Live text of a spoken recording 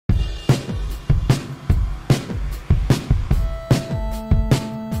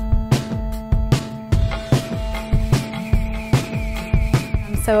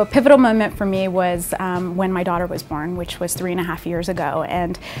So a pivotal moment for me was when my daughter was born, which was 3.5 years ago,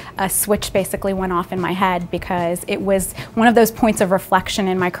 and a switch basically went off in my head because it was one of those points of reflection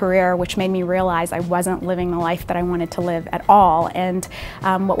in my career which made me realize I wasn't living the life that I wanted to live at all. And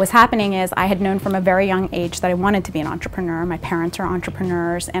what was happening is I had known from a very young age that I wanted to be an entrepreneur. My parents are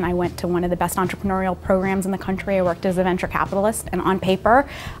entrepreneurs, and I went to one of the best entrepreneurial programs in the country. I worked as a venture capitalist, and on paper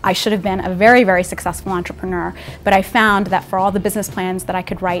I should have been a very, very successful entrepreneur, but I found that for all the business plans that I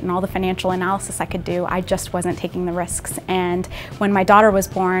could write and all the financial analysis I could do, I just wasn't taking the risks. And when my daughter was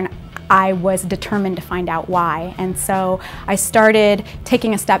born, I was determined to find out why. And so I started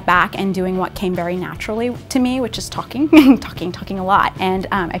taking a step back and doing what came very naturally to me, which is talking, talking a lot. And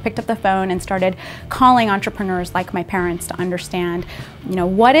I picked up the phone and started calling entrepreneurs like my parents to understand, you know,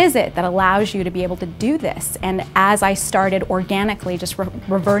 what is it that allows you to be able to do this? And as I started organically just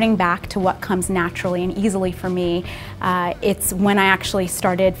reverting back to what comes naturally and easily for me, it's when I actually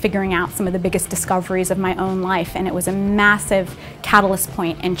started figuring out some of the biggest discoveries of my own life. And it was a massive catalyst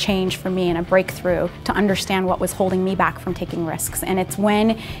point and change for me and a breakthrough to understand what was holding me back from taking risks. And it's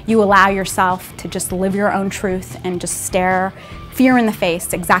when you allow yourself to just live your own truth and just stare fear in the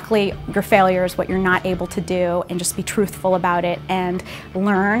face, exactly your failures, what you're not able to do, and just be truthful about it and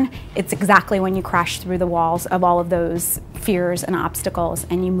learn. It's exactly when you crash through the walls of all of those fears and obstacles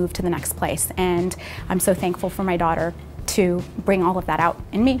and you move to the next place. And I'm so thankful for my daughter to bring all of that out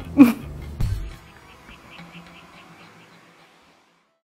in me.